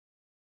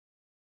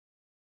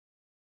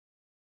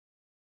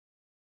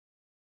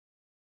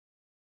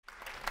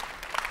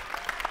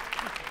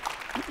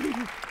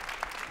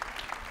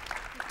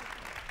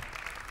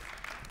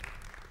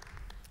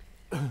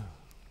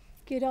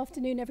Good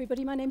afternoon,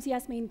 everybody. My name's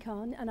Yasmeen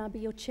Khan, and I'll be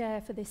your chair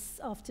for this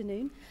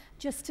afternoon.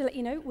 Just to let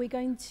you know, we're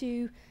going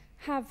to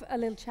have a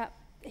little chat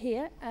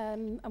here,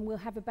 and we'll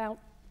have about,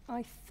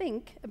 I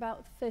think,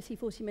 about 30,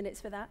 40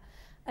 minutes for that.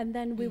 And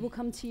then we will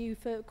come to you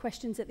for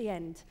questions at the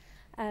end.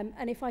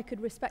 And if I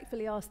could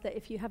respectfully ask that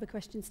if you have a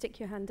question, stick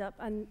your hand up,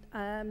 and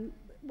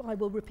I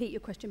will repeat your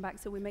question back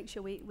so we make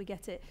sure we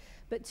get it.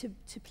 But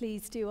to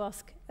please do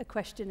ask a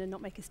question and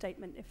not make a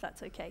statement, if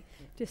that's okay,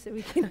 just so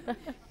we can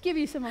give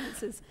you some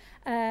answers.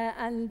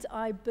 And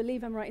I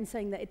believe I'm right in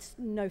saying that it's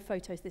no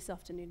photos this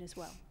afternoon as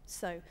well.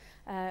 So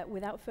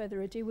without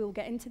further ado, we'll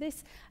get into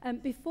this.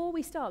 Before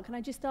we start, can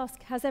I just ask,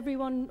 has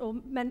everyone, or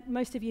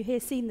most of you here,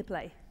 seen the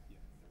play?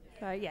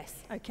 Yes,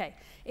 okay.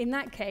 In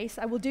that case,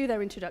 I will do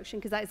their introduction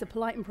because that is a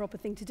polite and proper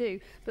thing to do.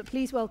 But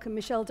please welcome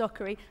Michelle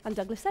Dockery and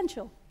Douglas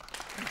Henshall.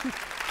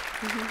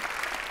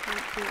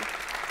 Thank you.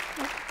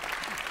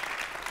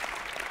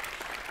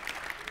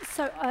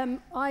 So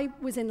I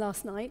was in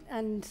last night,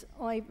 and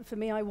for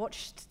me, I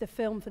watched the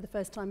film for the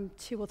first time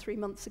 2 or 3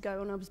 months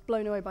ago, and I was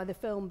blown away by the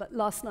film. But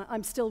last night,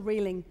 I'm still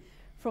reeling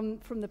from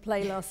the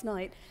play last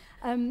night.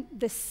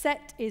 The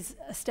set is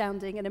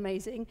astounding and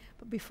amazing.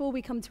 But before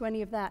we come to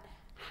any of that,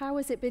 how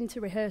has it been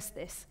to rehearse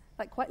this?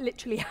 Like, quite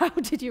literally, how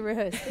did you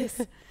rehearse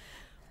this?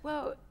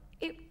 Well,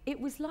 it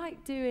was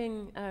like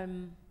doing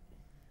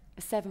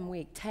a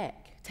 7-week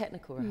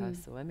technical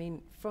rehearsal. I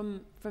mean,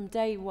 from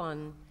day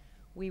one,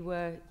 we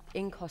were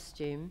in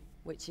costume,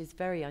 which is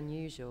very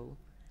unusual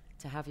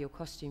to have your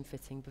costume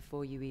fitting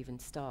before you even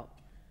start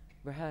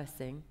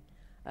rehearsing.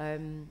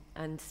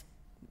 And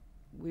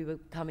we were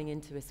coming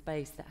into a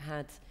space that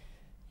had,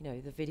 you know,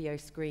 the video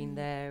screen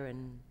there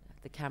and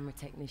the camera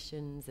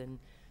technicians, and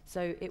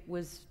so it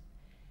was,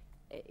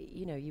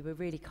 you know, you were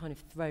really kind of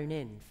thrown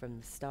in from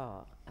the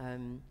start. I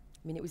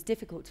mean, it was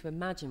difficult to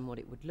imagine what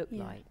it would look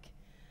like,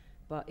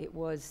 but it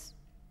was,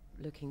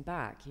 looking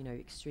back, you know,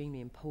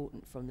 extremely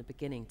important from the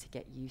beginning to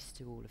get used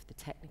to all of the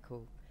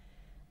technical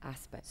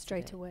aspects.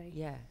 Straight away.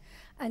 Yeah.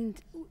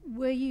 And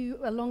were you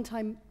a long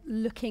time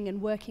looking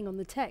and working on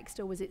the text,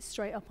 or was it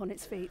straight up on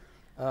its feet?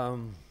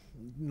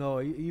 No,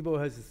 Ivo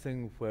has a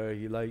thing where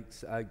he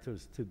likes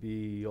actors to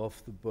be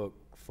off the book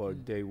for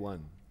day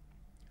one.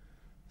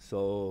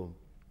 So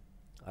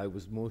I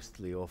was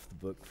mostly off the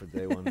book for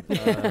day one.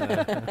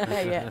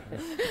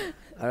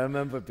 I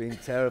remember being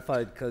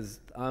terrified because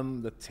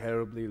I'm the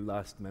terribly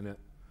last minute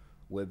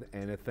with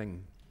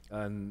anything,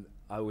 and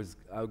I was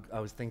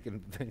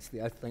thinking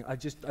eventually, I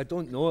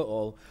don't know it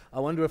all. I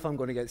wonder if I'm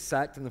going to get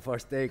sacked on the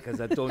first day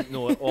because I don't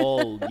know it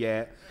all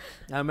yet.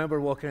 I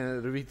remember walking in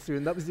at the read through,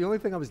 and that was the only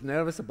thing I was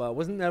nervous about. I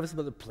wasn't nervous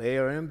about the play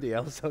or anybody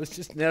else. I was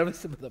just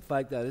nervous about the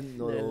fact that I didn't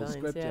know the whole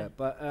script yet.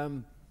 But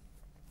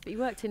you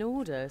worked in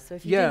order, so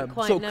if you didn't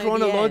quite know so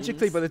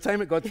chronologically, by the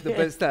time it got to the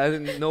bits that I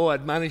didn't know,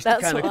 I'd managed to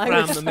kind of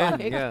cram them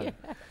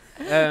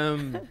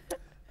in.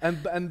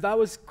 And that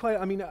was quite,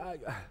 I mean,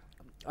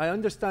 I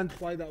understand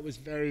why that was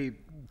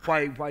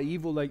why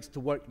Ivo likes to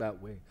work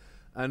that way.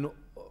 And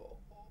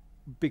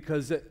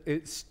because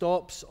it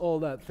stops all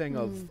that thing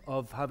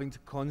of having to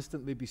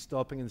constantly be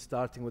stopping and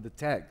starting with the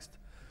text.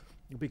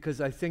 Because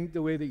I think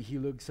the way that he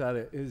looks at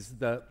it is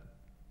that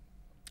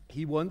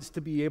he wants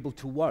to be able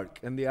to work,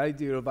 and the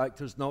idea of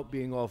actors not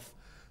being off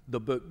the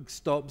book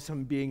stops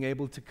him being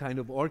able to kind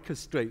of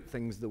orchestrate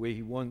things the way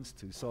he wants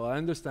to. So I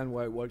understand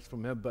why it works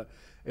from him, but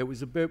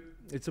it's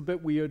a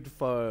bit weird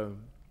for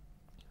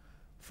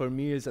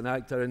me as an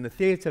actor in the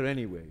theatre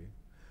anyway,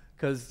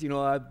 because, you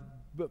know,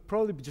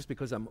 probably just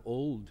because I'm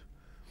old,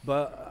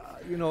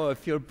 but you know,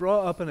 if you're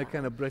brought up in a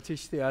kind of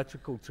British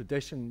theatrical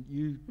tradition,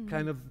 you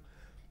kind of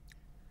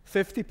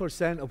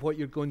 50% of what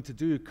you're going to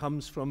do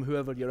comes from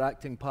whoever your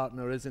acting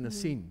partner is in a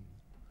scene.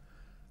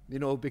 You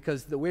know,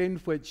 because the way in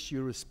which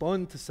you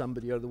respond to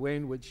somebody or the way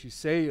in which you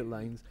say your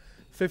lines,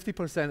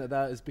 50% of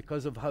that is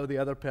because of how the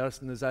other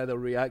person is either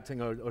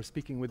reacting or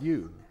speaking with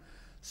you.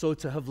 So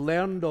to have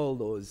learned all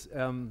those,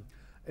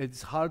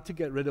 it's hard to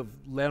get rid of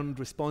learned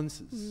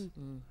responses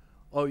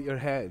out your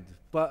head.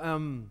 But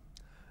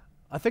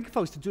I think if I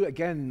was to do it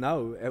again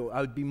now, I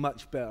would be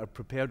much better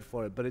prepared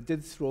for it. But it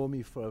did throw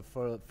me for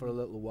a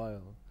little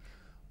while.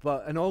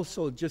 And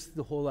also just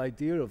the whole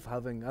idea of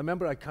having, I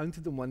remember I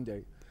counted them one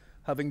day,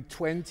 having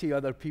 20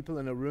 other people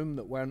in a room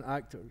that weren't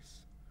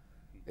actors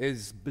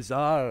is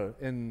bizarre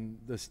in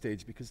this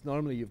stage, because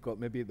normally you've got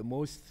maybe at the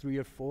most 3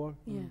 or 4.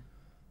 Yeah.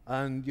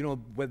 And, you know,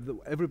 with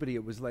everybody,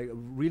 it was like, it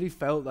really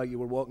felt like you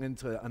were walking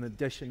into an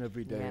audition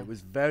every day. It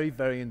was very,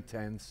 very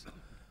intense.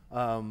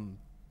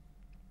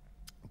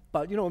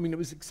 But, you know, I mean, it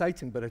was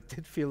exciting, but it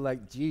did feel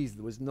like, geez,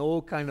 there was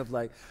no kind of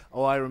like,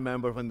 oh, I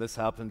remember when this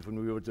happened when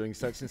we were doing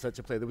such and such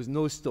a play. There was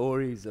no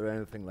stories or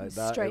anything like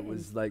that. It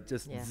was like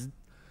just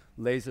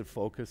laser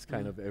focus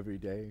kind of every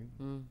day.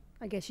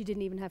 I guess you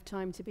didn't even have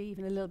time to be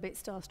even a little bit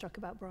starstruck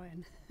about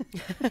Brian.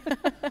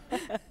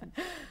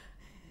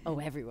 Oh,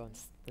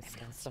 everyone's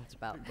starstruck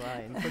about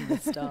Brian from the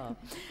start.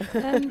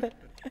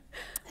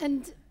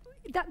 And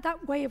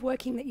that way of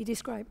working that you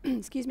describe,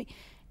 excuse me,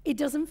 it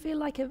doesn't feel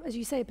like, as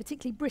you say, a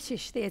particularly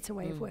British theatre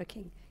way of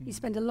working. You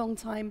spend a long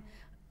time,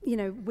 you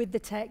know, with the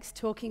text,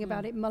 talking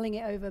about it, mulling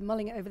it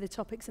over the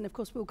topics, and of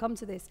course we'll come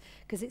to this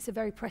because it's a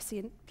very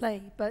prescient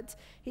play, but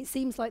it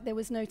seems like there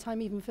was no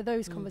time even for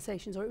those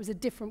conversations, or it was a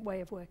different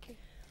way of working.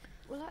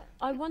 Well,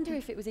 I wonder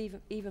if it was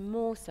even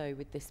more so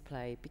with this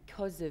play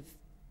because of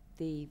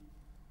the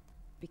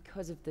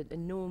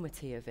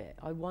enormity of it.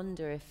 I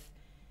wonder if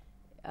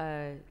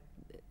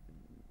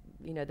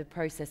you know, the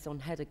process on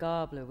Hedda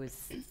Gabler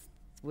was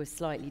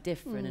slightly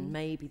different, and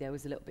maybe there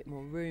was a little bit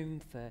more room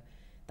for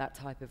that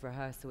type of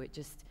rehearsal.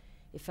 It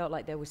felt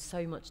like there was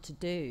so much to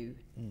do,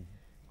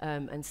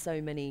 and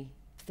so many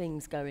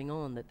things going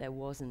on that there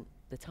wasn't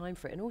the time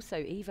for it. And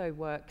also, Evo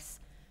works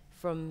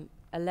from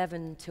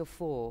 11 till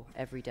 4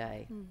 every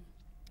day.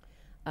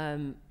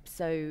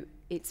 So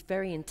it's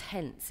very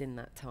intense in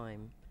that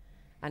time,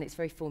 and it's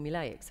very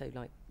formulaic. So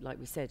like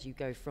we said, you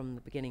go from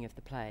the beginning of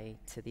the play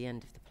to the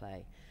end of the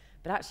play.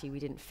 But actually, we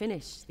didn't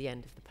finish the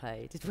end of the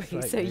play, did we?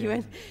 Right,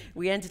 so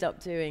we ended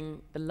up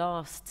doing the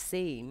last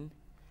scene.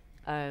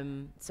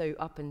 So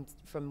up and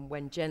from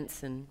when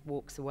Jensen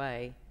walks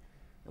away,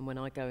 and when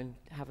I go and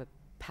have a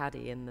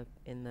paddy in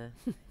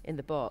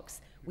the box,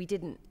 we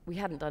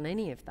hadn't done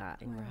any of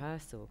that in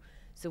rehearsal.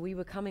 So we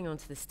were coming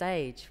onto the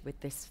stage with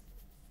this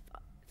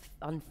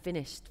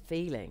unfinished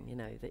feeling, you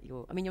know, that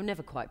you're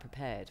never quite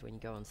prepared when you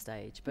go on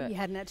stage. But you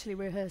hadn't actually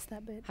rehearsed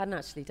that bit. Hadn't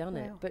actually done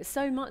it. But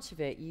so much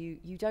of it,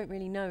 you don't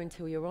really know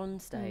until you're on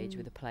stage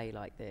with a play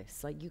like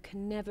this. Like, you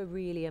can never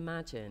really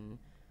imagine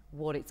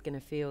what it's going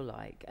to feel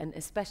like. And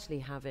especially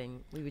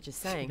having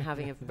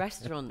a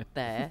restaurant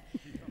there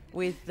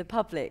with the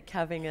public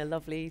having a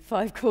lovely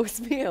 5-course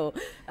meal.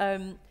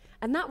 And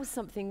that was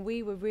something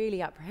we were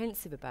really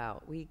apprehensive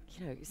about.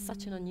 It's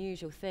such an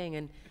unusual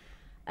thing.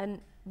 And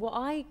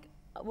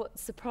what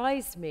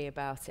surprised me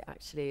about it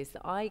actually is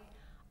that I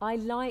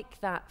like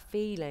that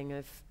feeling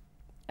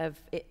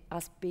of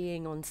us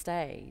being on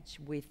stage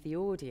with the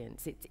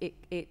audience.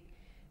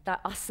 That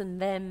us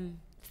and them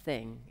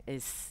thing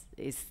is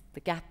the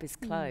gap is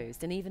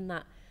closed, and even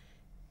that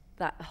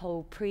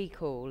whole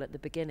pre-call at the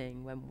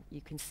beginning when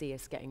you can see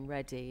us getting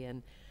ready.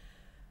 And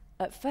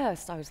at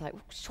first I was like,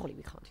 well, surely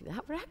we can't do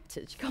that. We're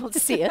actors. You can't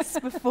see us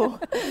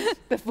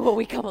before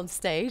we come on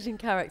stage in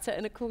character.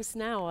 And of course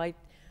now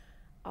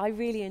I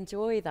really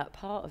enjoy that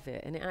part of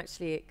it, and it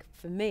actually,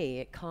 for me,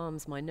 it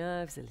calms my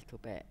nerves a little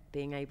bit,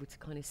 being able to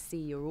kind of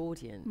see your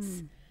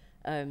audience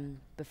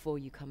before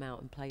you come out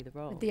and play the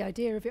role. The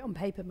idea of it on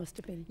paper must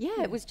have been...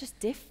 Yeah, it was just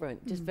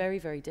different, just very,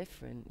 very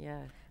different,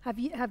 yeah. Have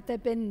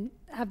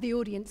the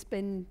audience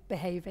been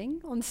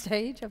behaving on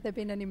stage? Have there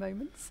been any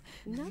moments?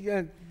 No.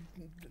 Yeah,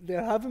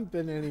 there haven't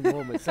been any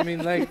moments. I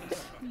mean, like,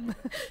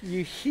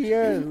 you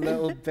hear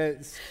little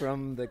bits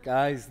from the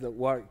guys that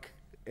work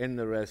in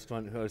the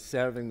restaurant who are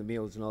serving the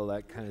meals and all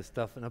that kind of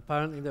stuff. And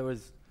apparently there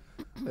was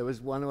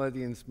one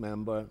audience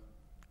member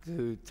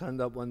who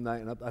turned up one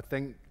night, and I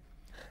think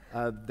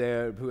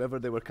whoever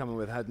they were coming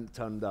with hadn't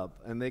turned up,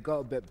 and they got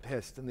a bit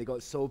pissed, and they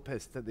got so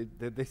pissed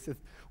that they said,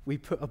 we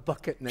put a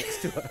bucket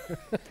next to her.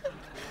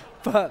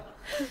 But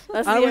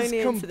I was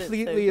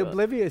completely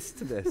oblivious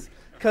to this.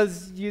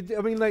 Because,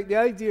 the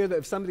idea that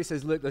if somebody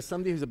says, look, there's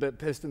somebody who's a bit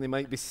pissed and they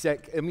might be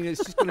sick,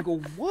 it's just going to go,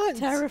 what?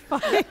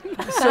 Terrifying.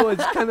 So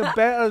it's kind of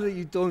better that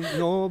you don't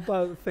know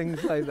about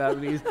things like that,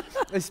 really.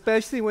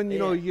 Especially when,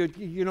 you're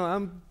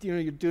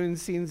doing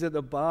scenes at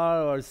the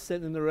bar or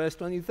sitting in the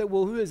restaurant. You think,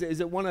 well, who is it? Is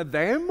it one of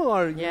them?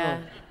 Or, you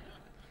know?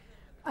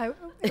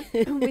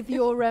 With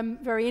your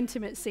very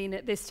intimate scene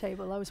at this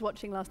table, I was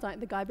watching last night,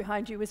 and the guy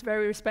behind you was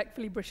very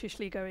respectfully,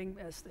 Britishly going,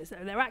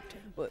 they're acting.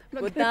 Well,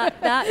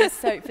 that is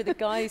so, for the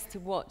guys to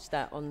watch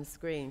that on the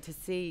screen, to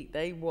see,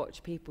 they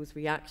watch people's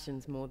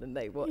reactions more than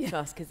they watch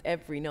us, because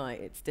every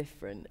night it's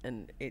different,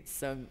 and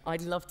it's,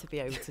 I'd love to be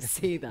able to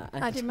see that,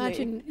 actually. I'd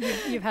imagine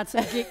you've had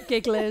some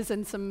gigglers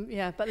and some,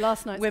 but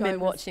last night's women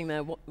watching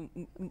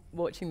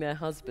their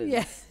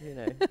husbands, you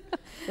know.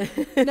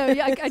 No,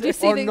 I do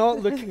see or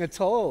not looking at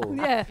all.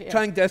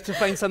 Trying to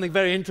find something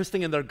very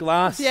interesting in their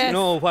glass,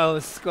 while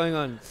it's going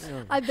on.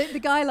 The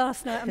guy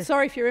last night, I'm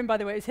sorry if you're in, by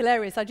the way, it was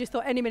hilarious. I just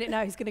thought any minute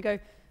now he's going to go,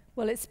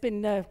 well, it's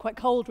been quite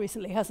cold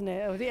recently, hasn't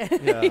it? Or,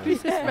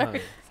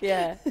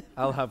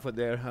 I'll have what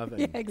they're having.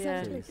 Yeah,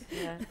 exactly.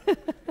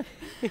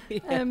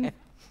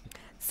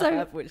 So I'll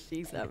have what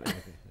she's having.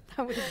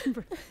 That would have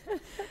been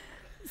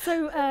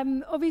So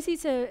obviously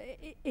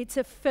it's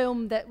a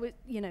film that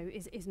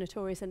is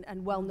notorious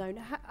and well known.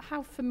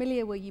 How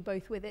familiar were you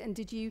both with it, and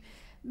did you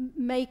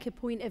make a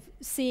point of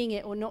seeing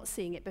it or not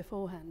seeing it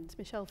beforehand?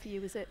 Michelle, for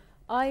you, was it?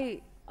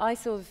 I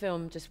saw the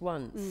film just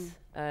once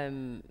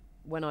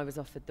when I was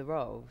offered the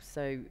role.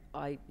 So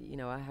I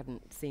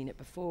hadn't seen it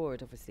before.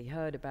 I'd obviously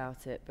heard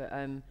about it, but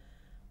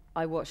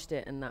I watched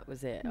it and that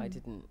was it. I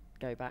didn't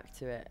go back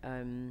to it.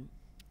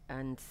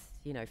 And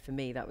for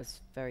me, that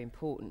was very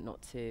important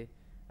not to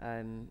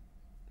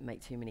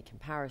make too many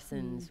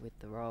comparisons with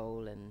the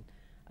role,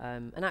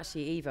 and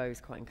actually Ivo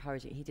was quite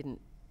encouraging. He didn't,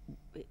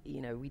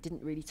 we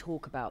didn't really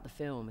talk about the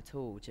film at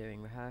all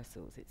during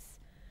rehearsals. It's,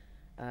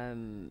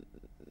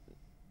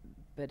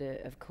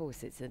 but of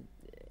course it's an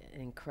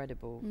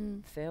incredible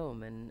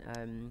film,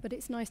 and but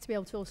it's nice to be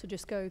able to also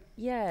just go,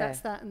 yeah,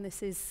 that's that, and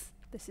this is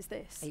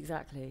this.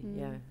 exactly.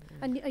 Yeah.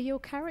 And are your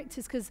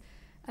characters, because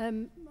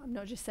I'm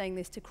not just saying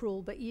this to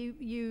crawl, but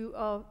you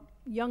are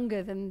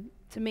younger than,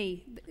 to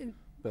me,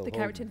 Bill the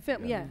character in the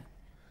film. Yeah.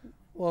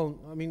 Well,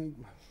 I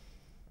mean,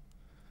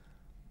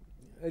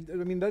 that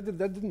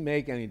didn't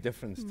make any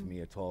difference to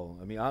me at all.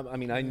 I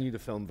mean, I knew the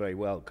film very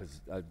well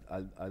because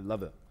I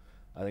love it.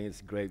 I think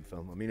it's a great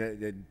film. I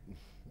mean,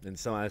 in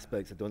some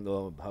aspects, I don't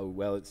know how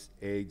well it's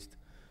aged,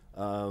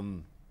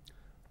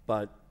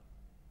 but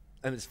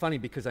and it's funny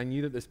because I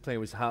knew that this play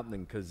was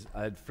happening because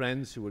I had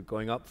friends who were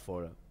going up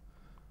for it,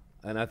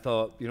 and I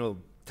thought, you know,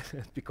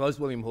 because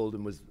William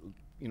Holden was,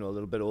 you know, a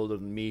little bit older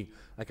than me,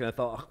 I kind of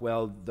thought, oh,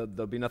 well,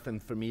 there'll be nothing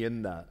for me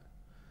in that.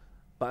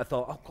 But I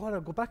thought, oh God,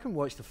 I'll go back and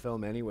watch the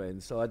film anyway.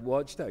 And so I'd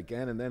watched it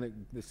again, and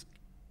then this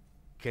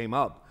came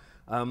up.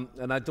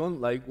 And I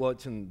don't like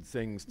watching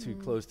things too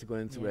close to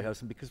going into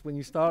rehearsing, because when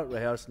you start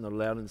rehearsing or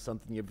learning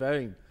something, you're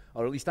very,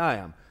 or at least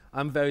I'm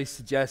very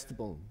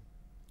suggestible.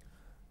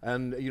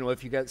 And, you know,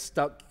 if you get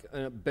stuck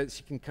in bits,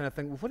 you can kind of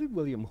think, well, what did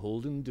William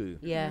Holden do?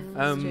 Yeah,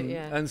 that's true,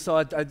 yeah. And so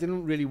I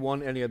didn't really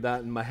want any of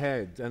that in my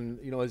head. And,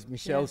 you know, as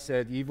Michelle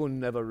said, Ivo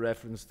never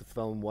referenced the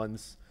film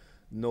once.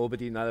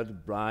 Nobody, neither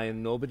did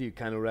Brian, nobody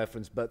kind of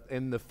referenced. But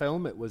in the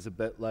film, it was a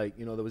bit like,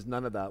 you know, there was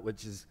none of that,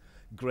 which is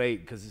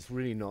great because it's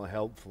really not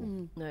helpful.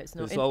 No, it's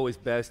not. It's always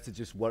best to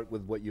just work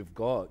with what you've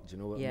got, do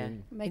you know what I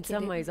mean? In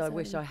some ways, I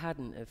wish I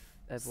hadn't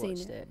have seen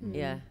watched it.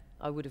 Yeah,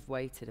 I would have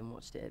waited and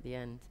watched it at the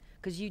end.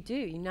 Because you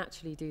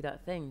naturally do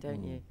that thing,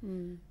 don't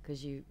you?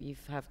 Because you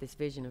have this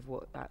vision of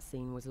what that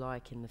scene was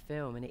like in the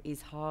film, and it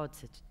is hard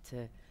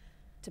to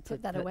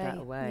put that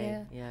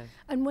away. Yeah.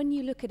 And when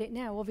you look at it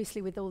now,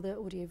 obviously with all the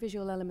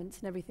audio-visual elements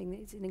and everything,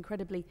 it's an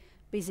incredibly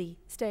busy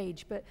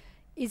stage, but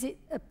is it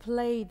a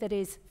play that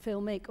is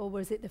filmic, or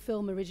was it the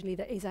film originally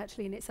that is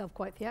actually in itself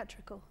quite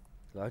theatrical?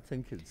 I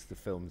think it's the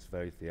film's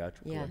very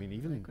theatrical. Yeah, I mean,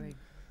 I agree.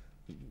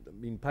 I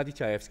mean, Paddy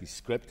Chayefsky's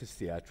script is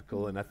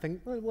theatrical, and I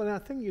think, I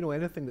think, you know,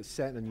 anything that's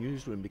set in a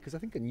newsroom, because I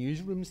think a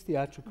newsroom's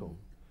theatrical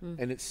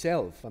in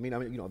itself. I mean,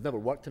 you know, I've never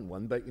worked in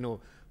one, but, you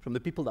know, from the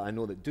people that I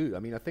know that do, I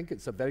mean, I think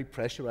it's a very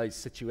pressurized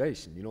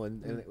situation, you know,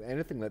 and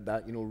anything like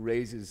that, you know,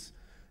 raises,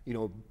 you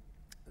know,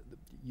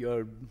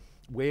 your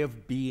way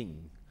of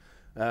being.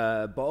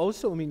 But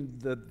also, I mean,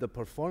 the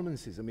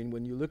performances, I mean,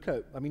 when you look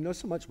at, I mean, not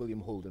so much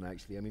William Holden,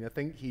 actually. I mean, I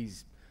think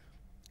he's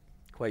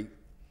quite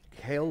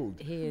held.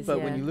 He is,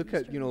 but when you look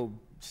at, you know,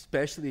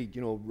 especially,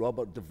 you know,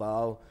 Robert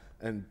Duvall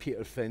and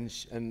Peter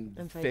Finch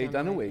and Faye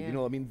Dunaway, you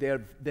know, I mean,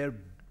 they're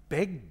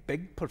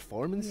big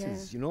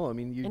performances, you know, I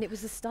mean, and it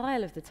was the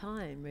style of the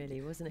time,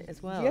 really, wasn't it,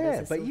 as well?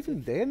 Yeah, but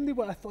even then,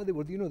 I thought they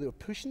were, you know, they were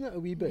pushing it a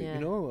wee bit, you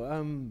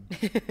know.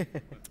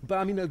 But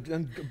I mean,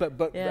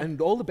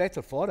 and all the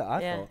better for it,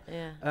 I thought.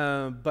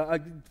 Yeah.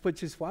 But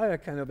which is why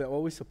it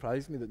always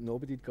surprised me that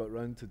nobody got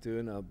round to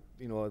doing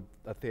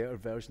a theatre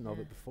version of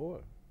it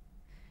before.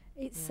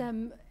 It's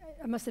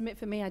I must admit,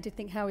 for me, I did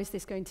think, how is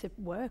this going to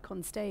work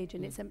on stage?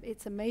 And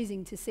it's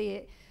amazing to see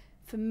it.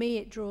 For me,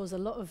 it draws a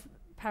lot of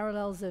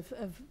parallels of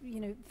you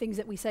know, things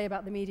that we say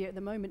about the media at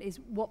the moment, is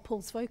what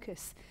pulls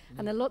focus.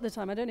 And a lot of the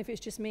time, I don't know if it's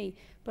just me,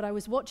 but I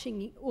was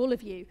watching all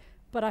of you,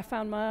 but I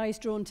found my eyes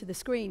drawn to the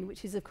screen,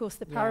 which is, of course,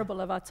 the parable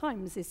of our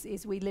times,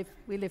 is we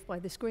live by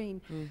the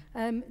screen.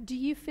 Do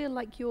you feel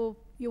like you're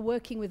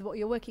working with what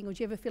you're working, or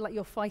do you ever feel like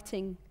you're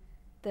fighting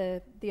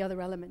the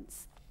other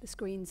elements, the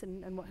screens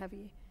and what have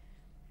you?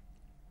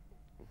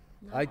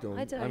 No, I don't.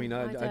 I mean,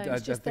 I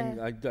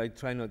think I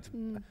try not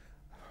to.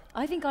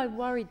 I think I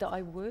worried that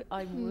I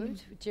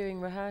would during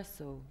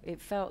rehearsal.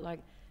 It felt like,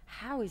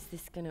 how is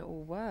this going to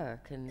all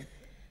work? And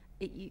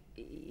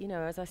you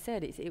know, as I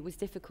said, it was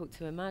difficult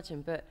to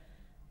imagine. But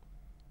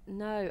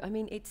no, I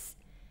mean, it's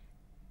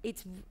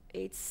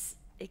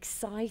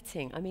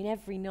exciting. I mean,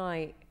 every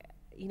night,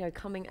 you know,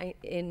 coming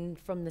in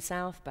from the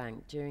South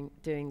Bank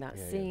doing that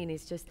scene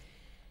is just,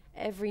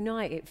 every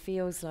night it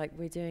feels like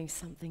we're doing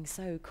something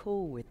so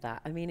cool with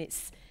that. I mean,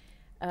 it's.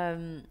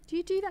 Do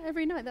you do that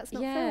every night? That's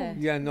not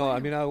filmed? Yeah, no, I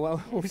mean, I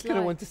always kind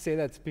of want to say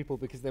that to people,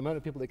 because the amount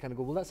of people that kind of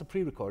go, well, that's a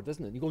pre-record,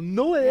 isn't it? And you go,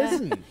 no, it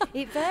isn't.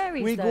 It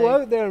varies, We go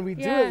out there and we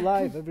do it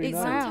live every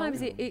night.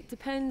 Sometimes it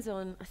depends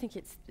on, I think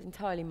it's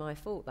entirely my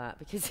fault, that,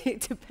 because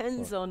it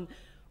depends on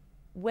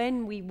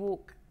when we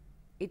walk.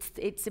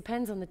 It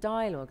depends on the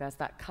dialogue as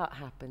that cut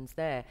happens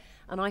there.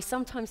 And I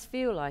sometimes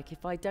feel like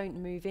if I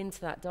don't move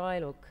into that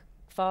dialogue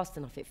fast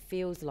enough, it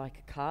feels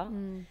like a cut.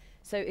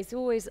 So it's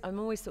always, I'm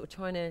always sort of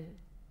trying to,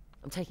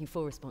 I'm taking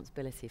full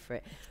responsibility for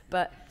it,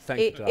 but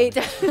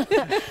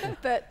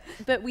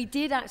but we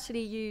did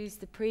actually use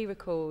the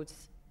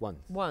pre-records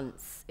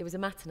once. It was a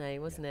matinee,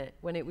 wasn't it?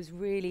 When it was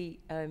really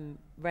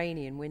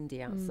rainy and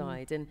windy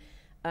outside, and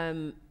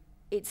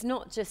it's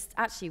not just,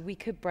 actually we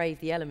could brave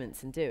the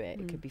elements and do it.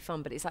 It could be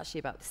fun, but it's actually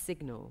about the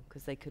signal,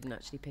 because they couldn't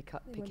actually pick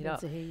it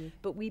up.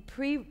 But we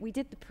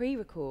did the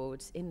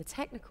pre-records in the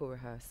technical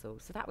rehearsal,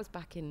 so that was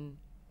back in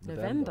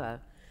November.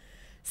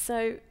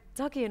 So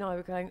Dougie and I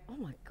were going, oh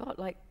my God,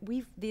 like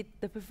the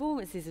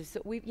performances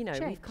have we've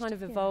Changed, kind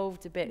of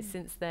evolved a bit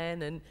since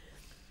then, and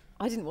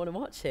I didn't want to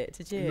watch it,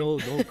 did you? No,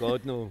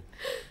 God, no.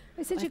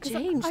 It's I've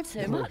interesting 'cause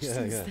changed so much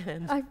since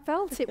then. I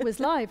felt it was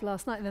live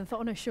last night and then thought,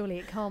 oh no, surely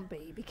it can't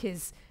be,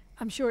 because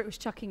I'm sure it was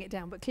chucking it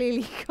down, but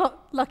clearly you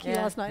got lucky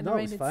last night and the No,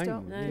 rain it's had fine.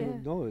 stopped.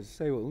 No, it's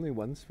only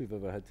once we've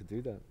ever had to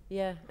do that.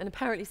 Yeah, and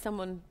apparently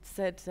someone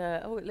said,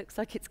 oh, it looks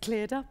like it's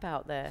cleared up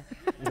out there.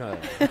 No.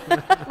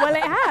 Well,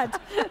 it had.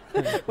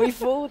 We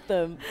fooled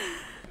them.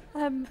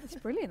 It's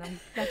brilliant. I'm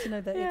glad to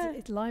know that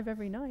it's live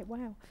every night.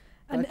 Wow.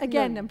 I And think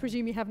again, that- I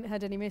presume you haven't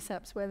had any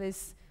mishaps where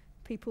there's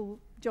people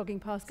jogging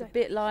past. It's a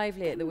bit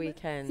lively at the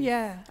weekend.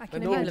 Yeah, I can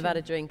When people have imagine. had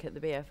a drink at the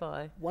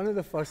BFI. One of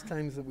the first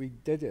times that we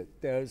did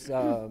it, there's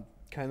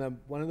kind of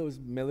one of those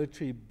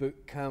military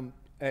boot camp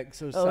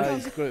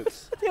exercise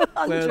groups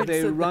where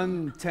they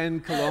run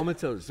 10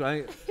 kilometers,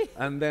 right?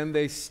 And then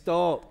they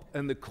stop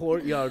in the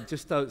courtyard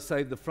just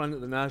outside the front of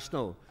the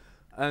National,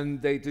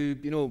 and they do,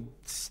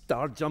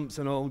 star jumps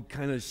and all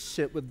kind of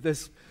shit with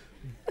this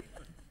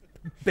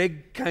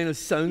big kind of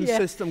sound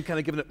system, kind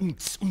of giving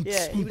it.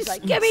 Yeah, he was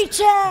like, "Give me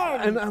 10!"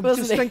 And I'm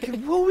just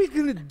thinking, what are we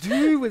going to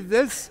do with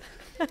this?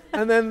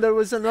 And then there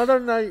was another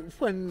night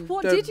when...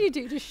 What did you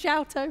do? Just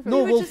shout over? No,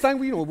 You were well, just-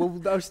 thank you.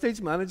 Well, our stage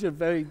manager,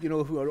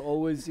 who are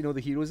always, the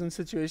heroes in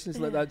situations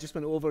like that, just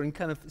went over and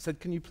kind of said,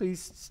 "Can you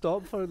please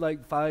stop for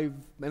like 5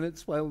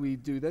 minutes while we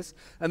do this?"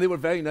 And they were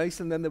very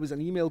nice. And then there was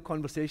an email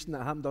conversation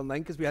that happened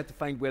online because we had to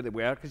find where they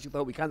were, because you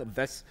thought we can't have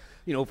this,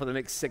 for the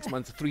next 6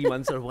 months, 3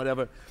 months, or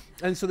whatever.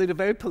 And so they had a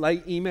very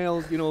polite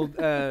email,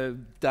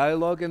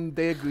 dialogue, and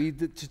they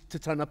agreed to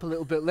turn up a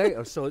little bit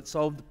later. So it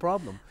solved the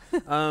problem.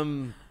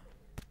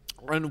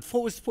 And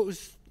what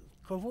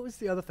was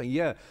the other thing?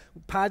 Yeah,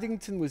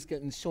 Paddington was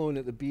getting shown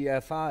at the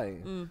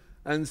BFI.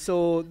 And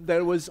so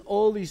there was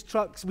all these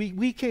trucks.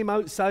 We came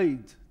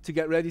outside to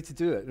get ready to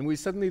do it. And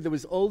there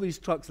was all these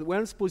trucks that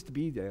weren't supposed to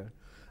be there.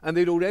 And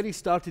they'd already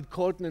started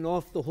cordoning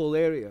off the whole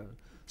area.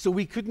 So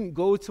we couldn't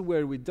go to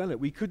where we'd done it.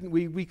 We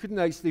couldn't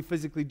actually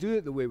physically do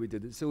it the way we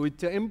did it. So we had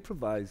to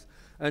improvise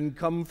and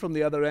come from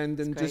the other end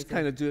and just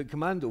kind of do it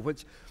commando,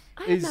 which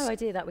I had no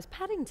idea that was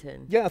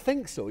Paddington. Yeah, I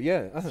think so,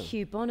 yeah.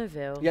 Hugh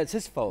Bonneville. Yeah, it's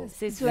his fault. It's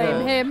his Blame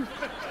fault. him.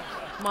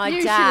 My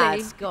Usually.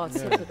 dad, God,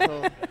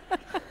 typical.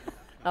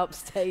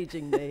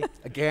 Upstaging me.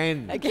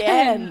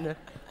 Again.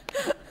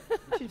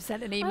 Should have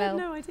sent an I email. had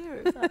no idea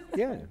it was that.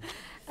 Yeah.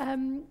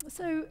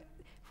 So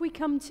if we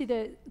come to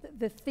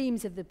the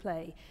themes of the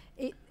play,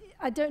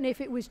 I don't know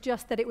if it was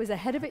just that it was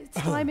ahead of its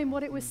time in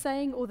what it was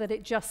saying, or that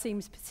it just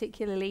seems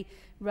particularly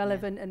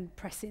relevant and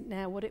prescient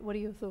now. What are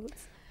your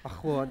thoughts?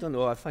 Well, I don't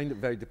know. I find it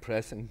very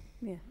depressing.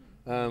 Yeah.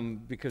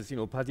 Because,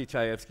 Paddy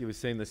Chayefsky was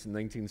saying this in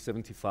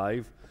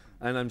 1975,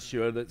 and I'm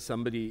sure that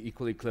somebody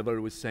equally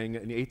clever was saying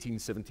it in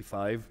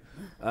 1875,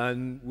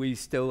 and we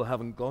still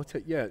haven't got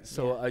it yet.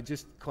 So I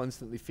just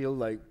constantly feel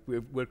like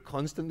we're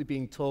constantly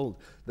being told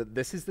that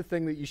this is the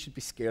thing that you should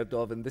be scared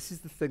of, and this is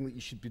the thing that you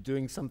should be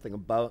doing something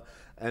about,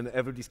 and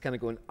everybody's kind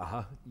of going,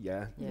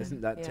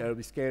 isn't that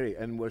terribly scary?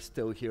 And we're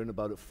still hearing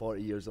about it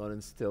 40 years on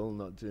and still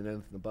not doing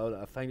anything about it.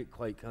 I find it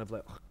quite kind of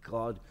like, oh,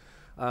 God.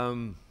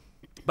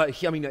 But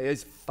it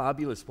is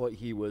fabulous what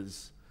he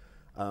was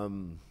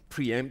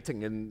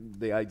preempting in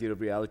the idea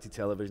of reality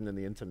television and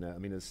the internet.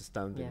 It's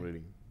astounding,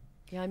 really.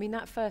 Yeah,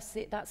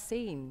 that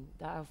scene,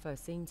 our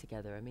first scene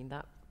together,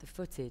 the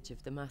footage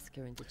of the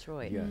massacre in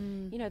Detroit. Yeah.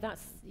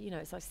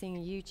 It's like seeing a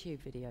YouTube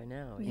video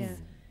now.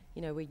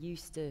 Yeah. We're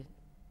used to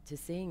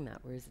seeing that,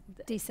 whereas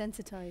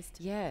Desensitized.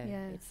 yeah,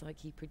 Yeah. it's like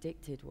he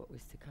predicted what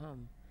was to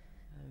come.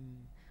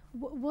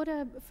 What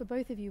for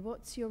both of you,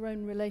 what's your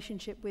own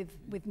relationship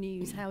with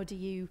news?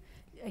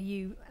 Are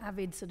you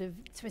avid sort of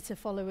Twitter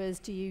followers?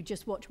 Do you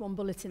just watch one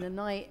bulletin a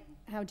night?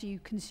 How do you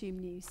consume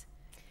news?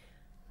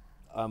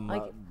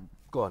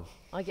 Go on.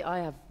 I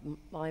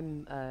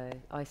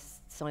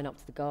sign up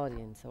to The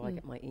Guardian, so I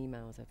get my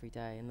emails every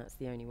day, and that's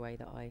the only way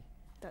that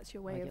That's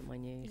your I way get of... my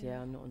news.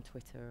 Yeah, I'm not on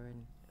Twitter.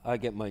 And I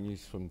get my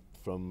news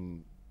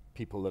from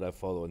people that I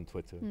follow on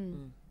Twitter,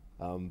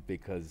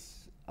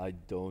 because I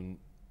don't...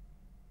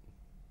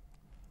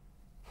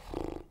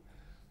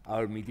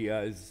 Our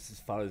media,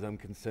 as far as I'm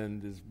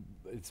concerned,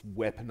 it's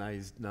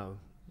weaponized now,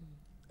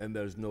 and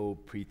there's no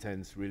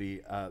pretense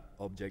really at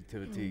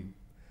objectivity,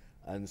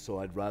 and so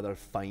I'd rather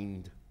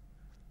find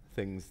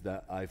things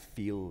that I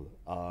feel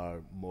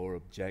are more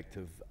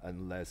objective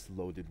and less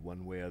loaded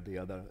one way or the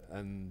other.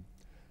 And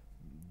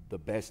the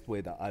best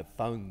way that I've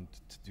found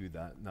to do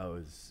that now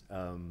is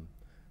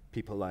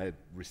people I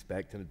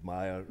respect and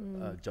admire,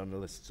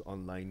 journalists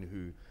online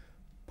who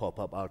pop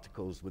up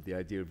articles with the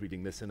idea of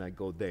reading this, and I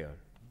go there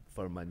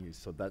for my news.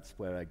 So that's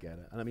where I get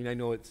it. And I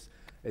know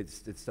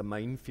it's a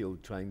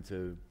minefield trying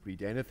to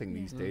read anything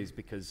these days,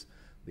 because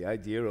the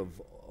idea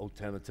of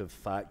alternative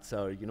facts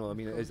are,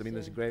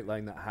 there's a great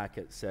line that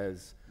Hackett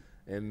says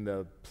in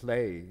the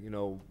play,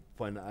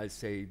 when I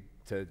say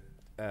to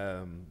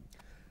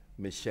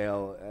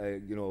Michelle,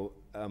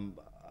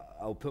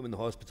 I'll put him in the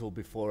hospital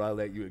before I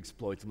let you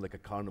exploit him like a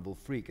carnival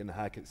freak. And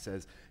Hackett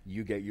says,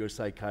 you get your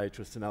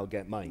psychiatrist and I'll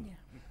get mine.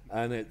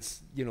 Yeah. And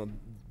it's, you know,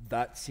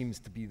 that seems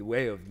to be the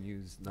way of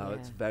news now. Yeah.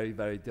 It's very,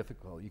 very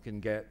difficult. You can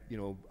get, you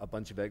know, a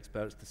bunch of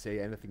experts to say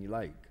anything you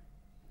like,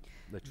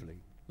 literally.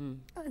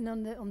 And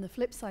on the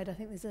flip side, I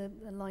think there's a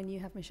line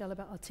you have, Michelle,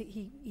 about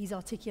he's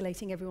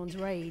articulating everyone's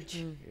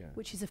rage,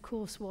 which is, of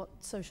course, what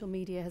social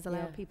media has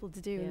allowed people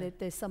to do, and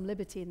there's some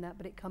liberty in that,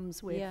 but it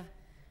comes with... Yeah.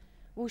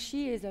 Well,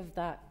 she is of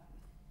that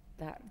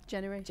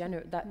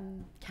generation, that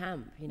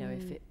camp, you know,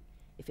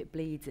 if it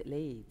bleeds, it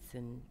leads,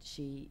 and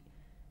she,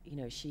 you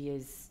know, she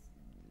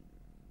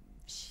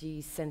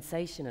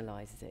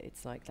sensationalizes it.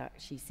 It's like that,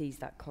 she sees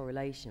that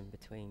correlation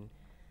between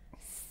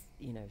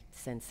you know,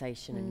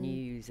 sensation and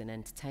news and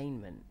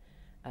entertainment.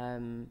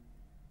 And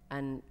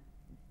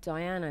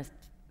Diana,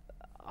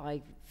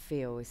 I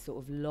feel, is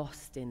sort of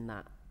lost in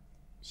that.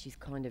 She's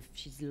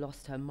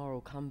lost her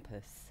moral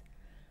compass,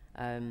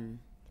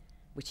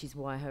 which is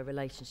why her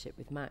relationship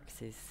with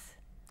Max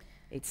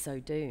it's so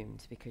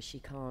doomed, because she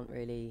can't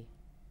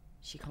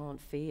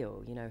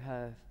feel, you know,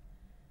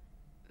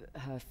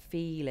 her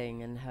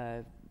feeling and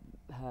her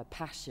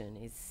passion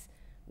is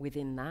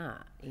within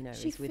that, you know,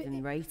 it's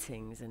within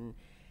ratings and,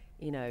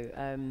 you know,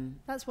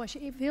 that's why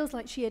it feels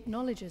like she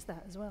acknowledges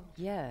that as well.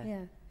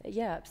 Yeah,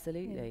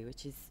 absolutely.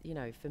 Which is, you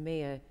know, for me,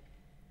 you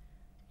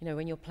know,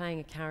 when you're playing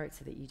a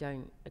character that you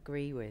don't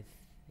agree with,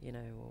 you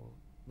know, or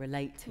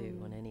relate to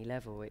on any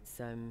level,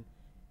 it's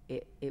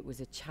it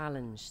was a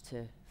challenge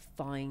to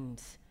find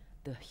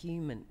the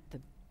human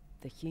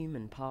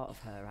part of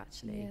her,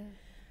 actually.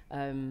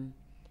 And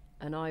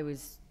I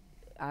was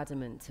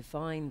adamant to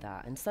find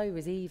that, and so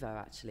was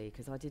Eva, actually,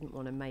 because I didn't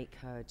want to make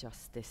her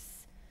just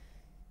this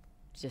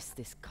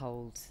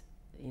cold,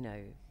 you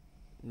know,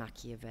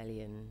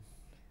 Machiavellian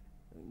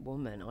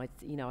woman. I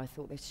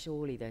thought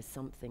there's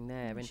something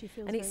there,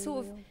 and it's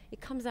sort of, it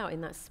comes out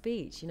in that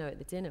speech, you know, at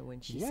the dinner when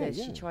she says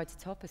she tried to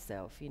top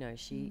herself. You know,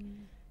 she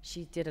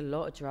did a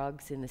lot of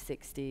drugs in the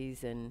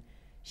 60s, and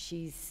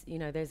she's, you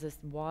know, there's this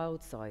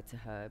wild side to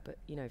her, but,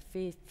 you know,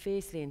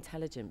 fiercely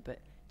intelligent, but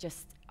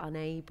just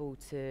unable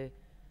to,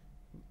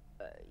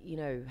 you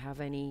know, have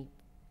any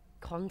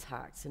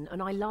contacts.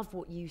 And I love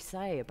what you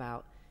say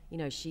about, you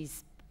know, she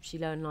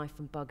learned life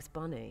from Bugs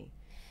Bunny.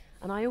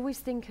 And I always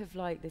think of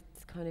like this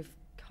kind of,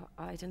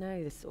 I don't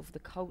know, this sort of the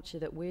culture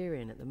that we're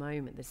in at the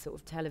moment, this sort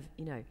of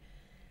you know,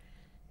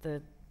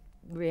 the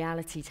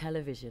reality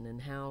television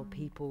and how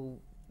people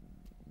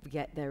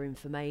get their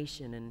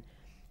information, and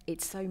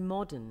it's so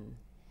modern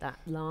that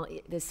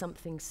there's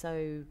something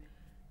so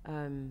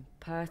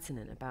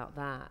pertinent about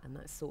that and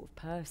that sort of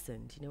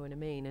person, do you know what I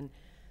mean? And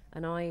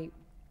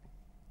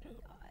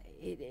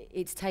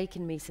it's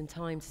taken me some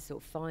time to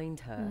sort of find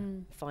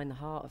the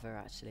heart of her,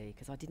 actually,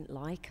 because I didn't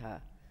like her.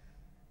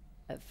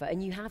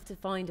 And you have to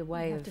find a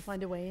way into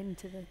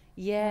the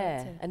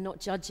character. And not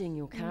judging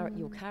your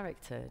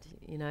character,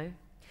 you know.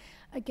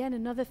 Again,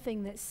 another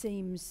thing that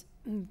seems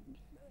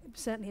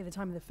certainly at the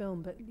time of the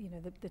film, but you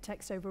know, the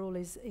text overall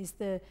is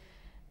the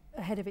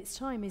ahead of its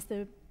time, is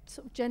the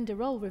sort of gender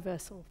role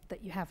reversal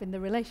that you have in the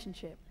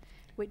relationship,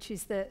 which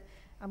is that,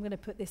 I'm going to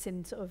put this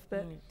in sort of,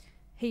 but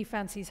he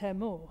fancies her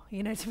more,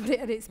 you know, to put it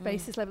at its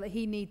basis level, that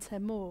he needs her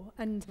more.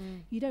 And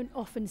you don't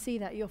often see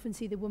that. You often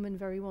see the woman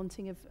very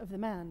wanting of the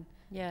man.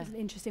 Yeah. It's an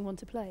interesting one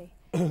to play.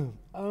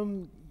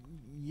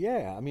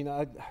 Yeah,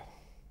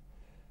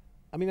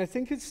 I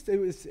think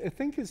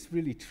it's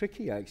really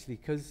tricky, actually,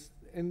 because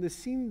in the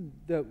scene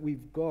that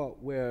we've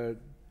got where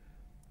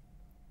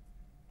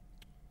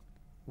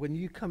when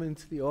you come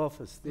into the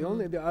office,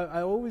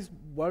 I always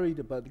worried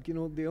about, you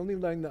know, the only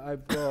line that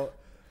I've got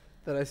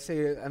that I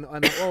say, and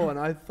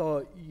I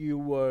thought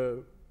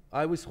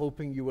I was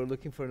hoping you were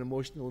looking for an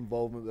emotional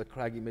involvement with a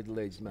craggy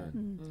middle-aged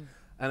man.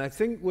 And I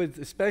think with,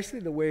 especially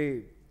the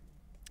way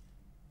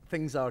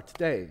things are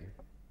today,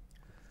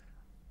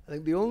 I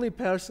think the only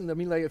person, I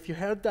mean, like, if you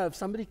heard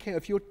that,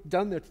 if you're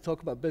down there to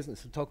talk about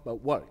business, to talk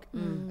about work,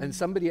 and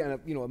somebody,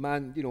 you know, a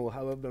man, you know,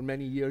 however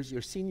many years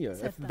your senior,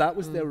 if that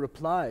was their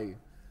reply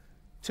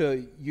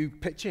to you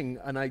pitching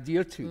an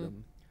idea to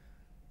them,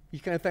 you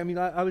kind of, I mean,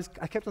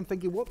 I kept on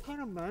thinking, what kind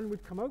of man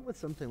would come out with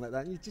something like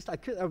that? And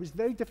I was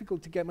very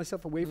difficult to get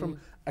myself away from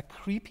a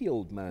creepy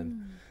old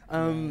man,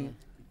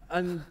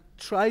 and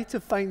try to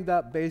find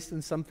that based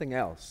in something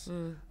else.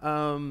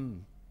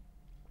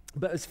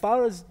 But as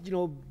far as, you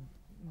know,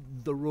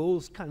 the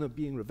roles kind of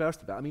being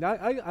reversed a bit, I mean,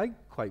 I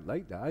quite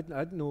like that. I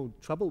had no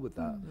trouble with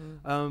that.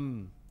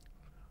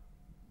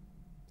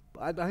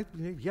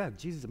 Yeah,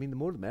 Jesus, I mean, the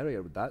more the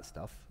merrier with that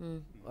stuff.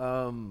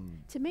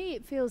 To me,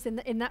 it feels,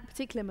 in that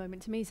particular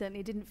moment, to me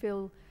certainly,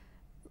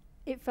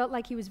 it felt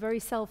like he was very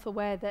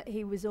self-aware that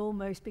he was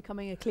almost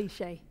becoming a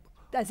cliche,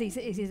 as he's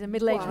a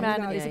middle-aged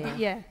man.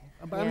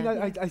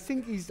 I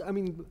think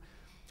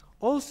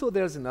also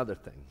there's another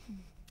thing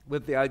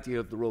with the idea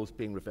of the roles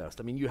being reversed.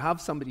 I mean, you have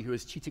somebody who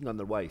is cheating on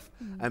their wife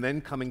and then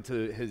coming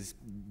to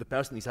the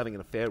person he's having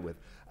an affair with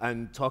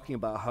and talking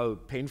about how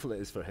painful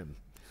it is for him.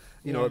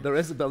 You know, there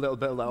is a little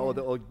bit of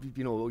that,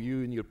 you know,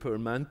 you and your poor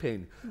man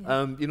pain.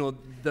 You know,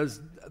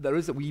 there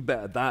is a wee bit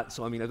of that.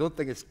 So I mean, I don't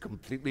think it's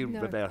completely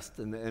reversed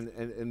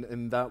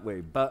in that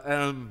way. But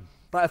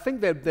I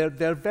think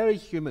they're very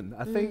human.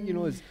 I think, you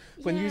know,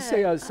 when you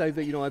say outside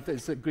that, you know,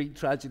 it's a Greek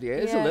tragedy,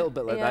 it is a little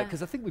bit like that,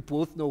 because I think we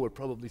both know we're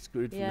probably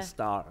screwed from the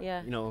start.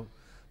 You know.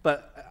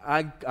 But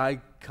I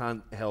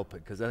can't help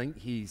it, because I think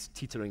he's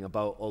teetering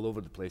about all over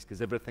the place,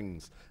 because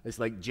it's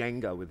like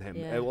Jenga with him.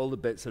 All the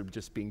bits are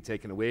just being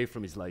taken away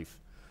from his life,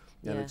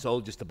 and it's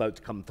all just about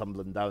to come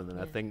tumbling down. And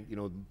I think, you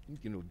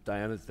know,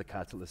 Diana's the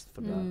catalyst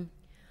for that.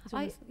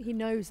 He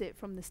knows it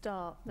from the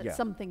start that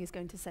something is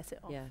going to set it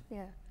off.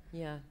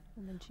 Yeah.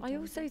 I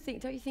also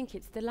think, don't you think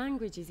it's the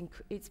language is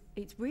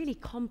it's really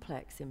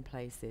complex in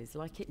places.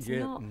 Like it's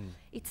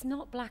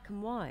not black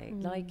and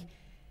white. Like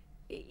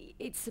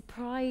it's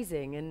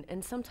surprising,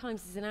 and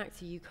sometimes as an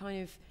actor you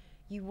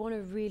want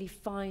to really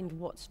find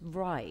what's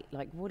right,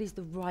 like what is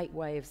the right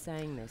way of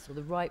saying this or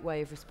the right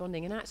way of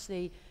responding. And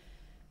actually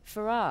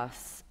for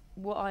us,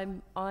 what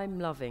I'm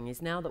loving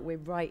is, now that we're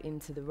right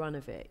into the run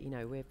of it, you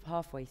know, we're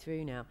halfway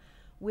through now,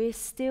 we're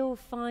still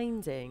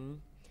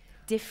finding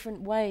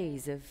different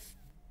ways of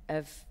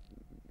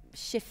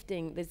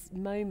shifting. There's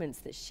moments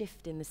that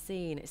shift in the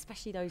scene,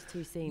 especially those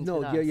two scenes.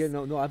 No,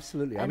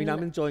 absolutely. I mean,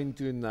 I'm enjoying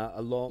doing that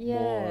a lot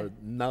more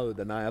now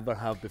than I ever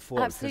have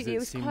before. Absolutely, it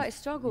was quite a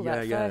struggle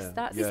at first.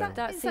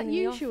 Is that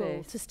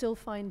usual to still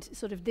find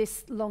sort of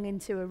this long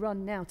into a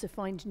run now to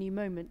find new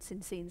moments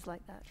in scenes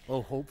like that?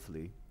 Oh,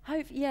 hopefully.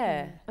 I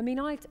mean,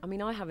 I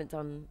haven't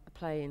done a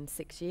play in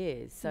 6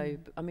 years, so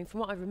I mean,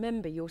 from what I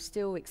remember, you're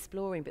still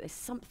exploring. But there's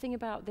something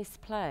about this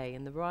play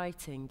and the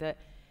writing that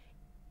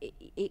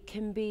it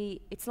can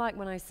be. It's like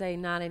when I say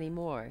 "not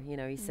anymore." You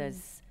know, he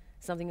says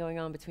something going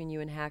on between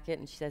you and Hackett,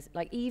 and she says,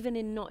 like, even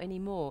in "not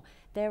anymore,"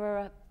 there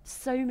are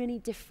so many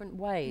different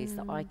ways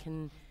that I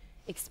can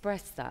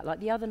express that. Like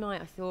the other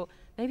night, I thought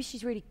maybe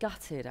she's really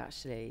gutted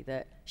actually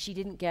that she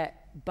didn't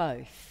get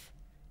both.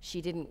 She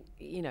didn't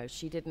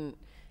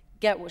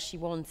get what she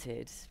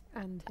wanted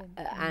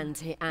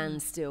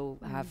and still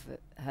have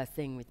her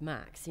thing with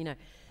Max, you know.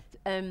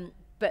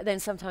 But then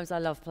sometimes I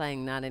love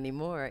playing "Not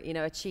Anymore," you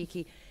know, a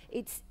cheeky.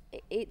 It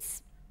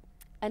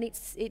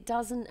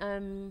doesn't.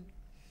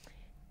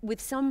 With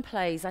some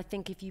plays, I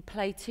think if you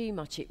play too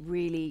much, it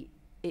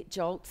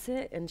jolts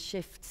it and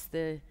shifts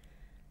the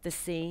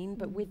scene.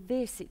 But with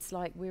this, it's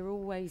like we're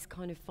always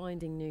kind of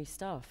finding new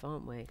stuff,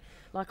 aren't we?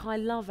 Like I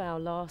love our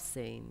last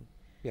scene.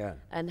 Yeah.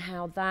 And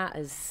how that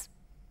is.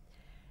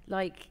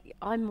 Like,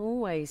 I'm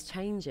always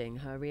changing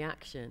her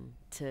reaction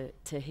to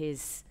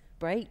his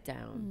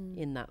breakdown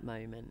in that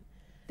moment.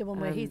 The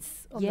one where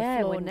he's on the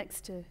floor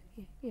next to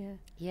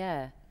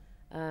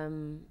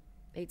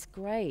it's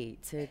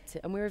great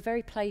and we're a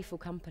very playful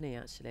company,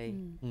 actually.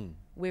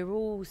 We're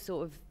all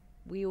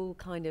we all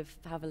kind of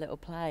have a little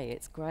play.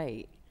 It's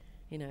great.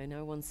 You know,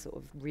 no one's sort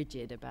of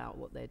rigid about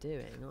what they're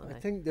doing, are they? I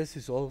think this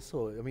is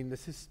also,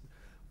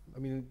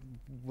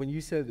 when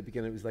you said at the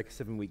beginning it was like a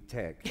 7-week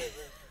tech,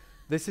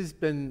 this has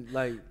been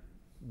like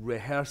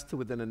rehearsed to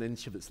within an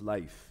inch of its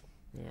life.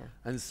 Yeah.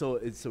 And so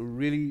it's a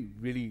really,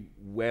 really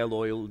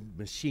well-oiled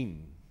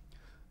machine.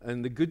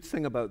 And the good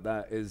thing about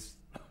that is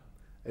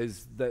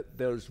that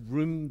there's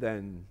room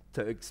then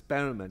to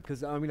experiment.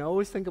 Because I mean, I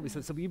always think of it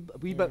as a wee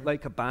bit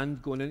like a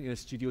band going into a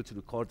studio to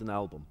record an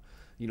album.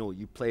 You know,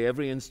 you play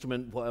every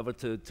instrument, whatever,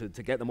 to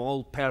get them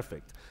all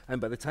perfect. And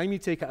by the time you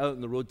take it out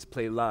on the road to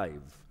play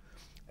live,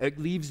 it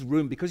leaves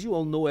room, because you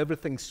all know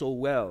everything so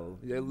well,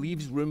 it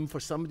leaves room for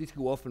somebody to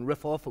go off and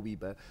riff off a wee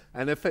bit.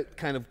 And if it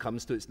kind of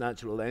comes to its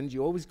natural end,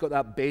 you always got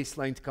that bass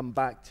line to come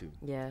back to.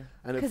 Yeah.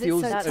 And it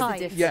feels it's so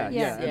tight.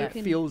 And it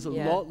feels a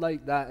lot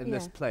like that in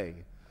this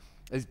play.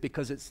 Is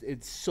because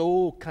it's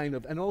so kind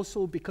of, and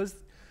also because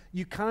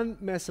you can't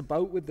mess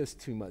about with this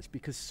too much,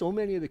 because so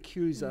many of the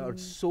cues are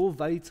so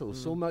vital.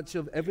 So much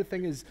of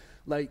everything is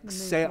like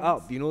set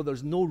up. You know,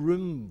 there's no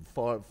room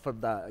for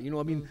that. You know,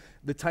 I mean,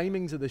 the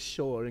timings of the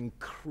show are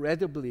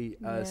incredibly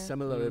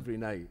similar every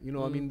night. You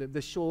know, I mean,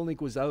 the show only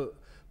goes out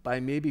by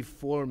maybe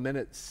 4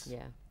 minutes.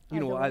 Yeah. You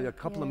know, either a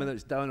couple of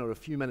minutes down or a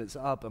few minutes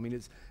up. I mean,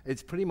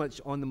 it's pretty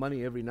much on the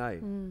money every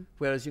night.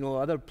 Whereas, you know,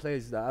 other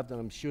plays that I've done,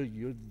 I'm sure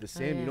you're the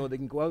same. You know, they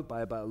can go out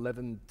by about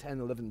 11,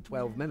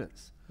 12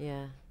 minutes.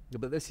 Yeah.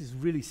 But this is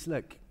really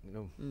slick, you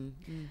know.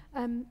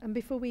 And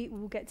before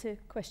we'll get to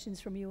questions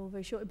from you all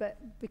very shortly, but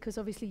because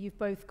obviously you've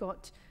both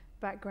got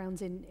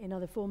backgrounds in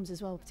other forms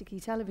as well,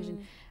 particularly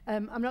television.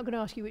 I'm not going to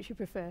ask you which you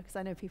prefer, because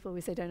I know people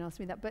always say don't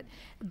ask me that. But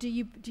do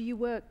you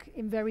work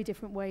in very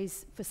different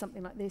ways for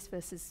something like this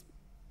versus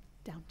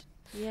Downton?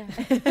 Yeah.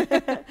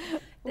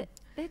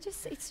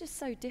 It's just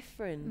so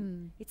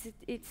different.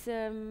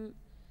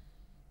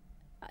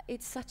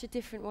 It's such a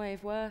different way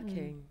of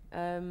working.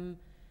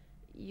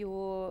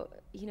 Your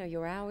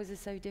hours are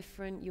so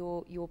different.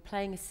 You're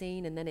playing a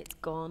scene and then it's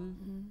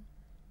gone.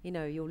 You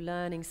know, you're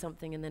learning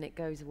something and then it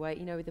goes away.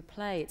 You know, with the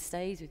play, it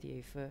stays with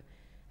you for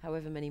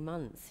however many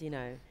months, you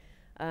know.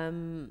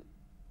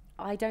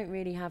 I don't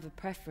really have a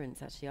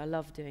preference, actually. I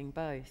love doing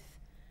both.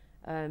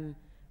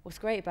 what's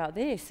great about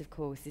this, of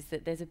course, is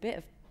that there is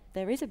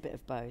a bit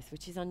of both,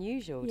 which is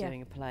unusual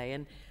doing a play.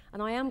 And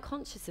I am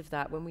conscious of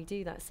that when we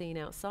do that scene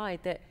outside,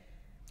 that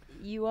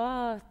you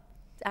are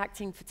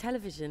acting for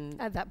television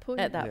at that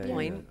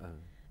point.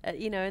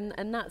 You know,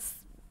 and that's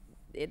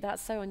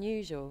so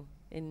unusual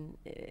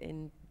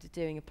in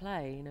doing a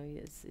play. You know,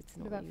 it's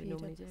not what you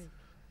normally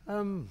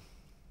do.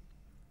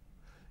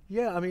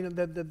 Yeah, I mean,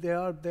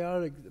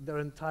 they're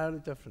entirely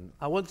different.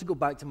 I want to go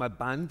back to my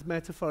band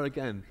metaphor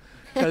again,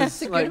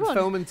 because like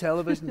film and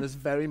television is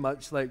very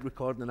much like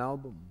recording an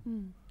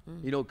album.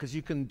 You know, because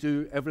you can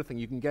do everything,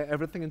 you can get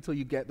everything until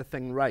you get the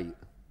thing right.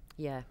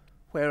 Yeah.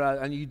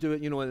 And you do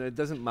it, you know, and it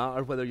doesn't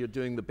matter whether you're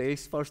doing the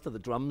bass first or the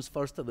drums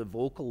first or the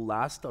vocal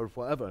last or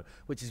whatever,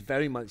 which is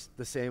very much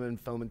the same in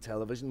film and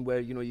television, where,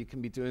 you know, you can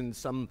be doing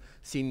some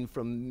scene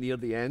from near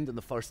the end on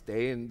the first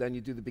day, and then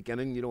you do the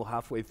beginning, you know,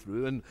 halfway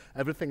through, and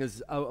everything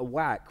is out of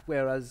whack.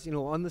 Whereas, you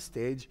know, on the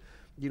stage,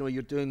 you know,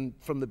 you're doing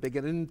from the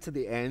beginning to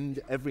the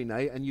end every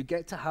night, and you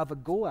get to have a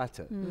go at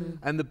it.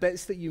 And the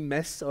bits that you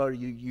miss or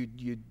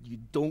you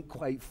don't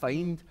quite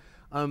find,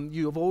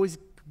 you have always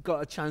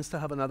got a chance to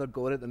have another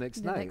go at it the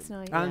next night.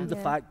 And the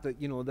fact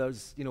that, you know,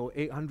 there's, you know,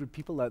 800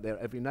 people out there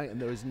every night, and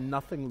there is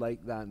nothing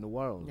like that in the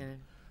world. No.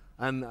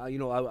 And, you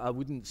know, I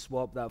wouldn't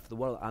swap that for the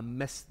world. I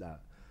miss that.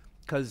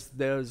 Because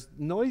there's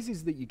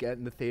noises that you get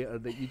in the theatre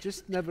that you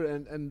just never,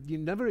 and you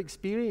never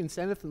experience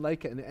anything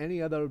like it in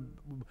any other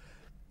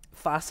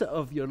facet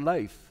of your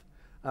life.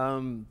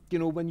 You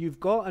know, when you've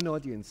got an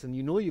audience and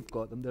you know you've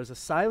got them, there's a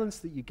silence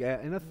that you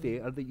get in a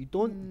theatre that you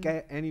don't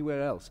get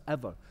anywhere else,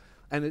 ever.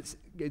 And it's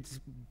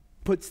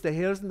puts the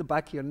hairs in the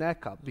back of your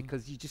neck up,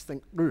 because you just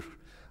think,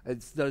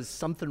 there's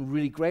something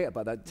really great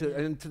about that.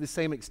 And to the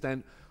same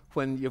extent,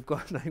 when you've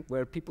got a night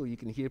where you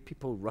can hear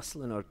people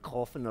rustling or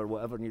coughing or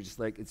whatever, and you're just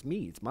like, it's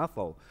me, it's my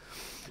fault.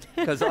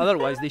 Because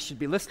otherwise they should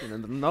be listening,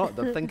 and they're not.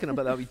 They're thinking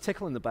about that wee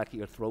tickle in the back of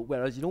your throat,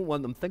 whereas you don't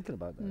want them thinking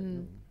about that. You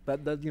know?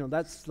 But, you know,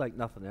 that's like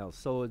nothing else.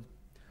 So,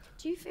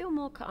 do you feel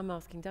more, I'm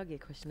asking Dougie a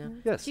question now.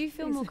 Yes. Do you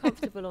feel more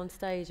comfortable on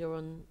stage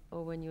or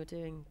when you're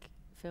doing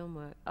film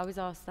work? I was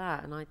asked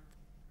that, and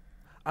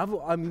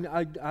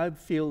I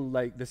feel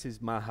like this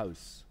is my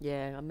house.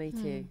 Yeah, me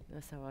too.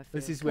 That's how I feel.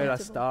 This is where I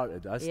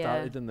started. I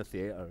started in the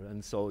theatre,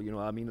 and so, you know,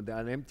 I mean,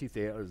 an empty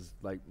theatre is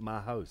like my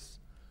house.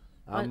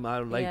 I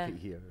like it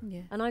here.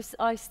 Yeah. And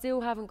I still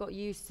haven't got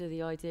used to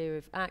the idea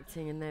of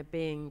acting and there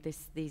being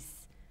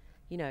these,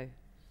 you know,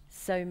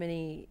 so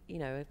many, you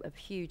know, a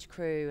huge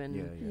crew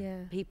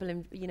and people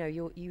in, you know,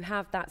 you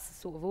have that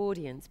sort of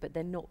audience, but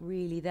they're not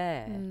really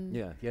there.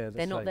 That's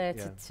they're not there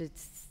to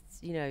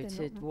you know,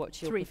 to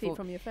watch your 3 feet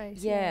from your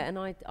face. And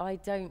I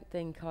don't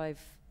think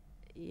I've,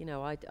 you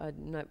know, I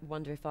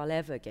wonder if I'll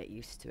ever get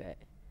used to it,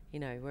 you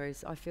know,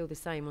 whereas I feel the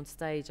same on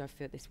stage. I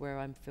feel this where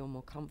I feel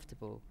more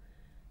comfortable.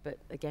 But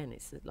again,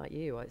 it's like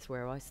you, it's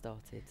where I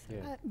started. So.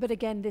 But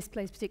again, this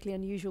play is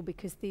particularly unusual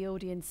because the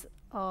audience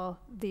are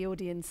the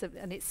audience,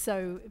 and it's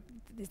so,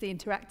 there's the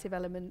interactive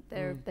element,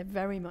 they're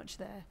very much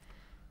there.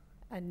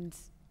 And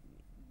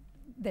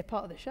they're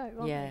part of the show,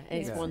 aren't they?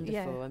 It's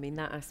wonderful. I mean,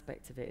 that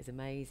aspect of it is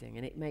amazing,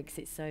 and it makes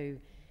it so.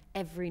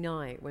 Every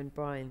night when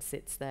Brian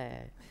sits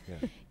there,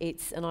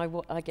 and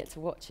I get to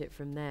watch it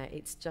from there.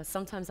 It's just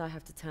sometimes I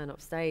have to turn up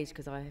stage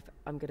because I'm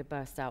going to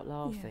burst out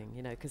laughing,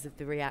 you know, because of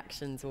the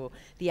reactions or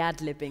the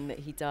ad-libbing that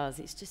he does.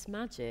 It's just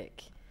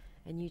magic,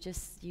 and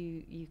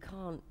you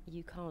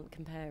can't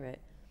compare it.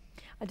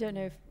 I don't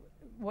know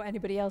what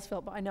anybody else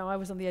felt, but I know I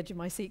was on the edge of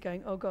my seat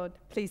going, oh God,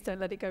 please don't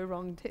let it go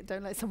wrong.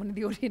 Don't let someone in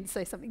the audience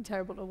say something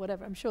terrible or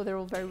whatever. I'm sure they're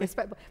all very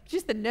respectful. But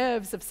just the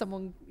nerves of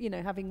someone, you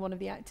know, having one of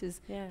the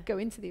actors go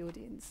into the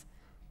audience.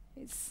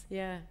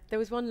 There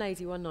was one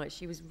lady one night,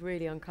 she was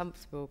really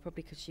uncomfortable,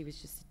 probably because she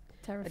was just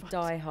terrified. A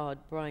die-hard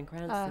Bryan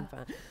Cranston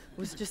fan.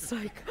 Was just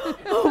like,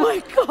 oh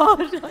my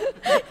God,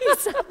 he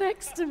sat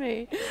next to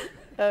me.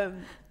 But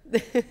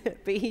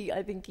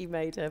I think he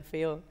made her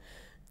feel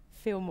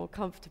more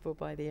comfortable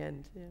by the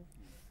end.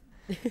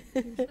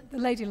 The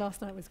lady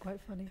last night was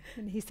quite funny,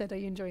 and he said, "Are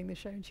you enjoying the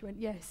show?" And she went,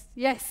 "Yes,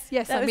 yes,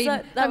 yes."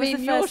 That was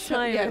the first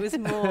time. It was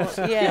more,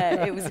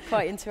 it was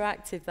quite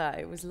interactive.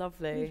 It was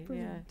lovely.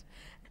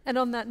 And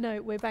on that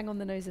note, we're bang on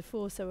the nose of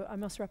 4, so I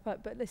must wrap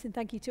up. But listen,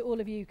 thank you to all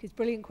of you, because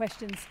brilliant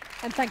questions,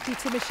 and thank you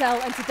to Michelle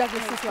and to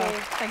Douglas as well.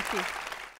 Thank you.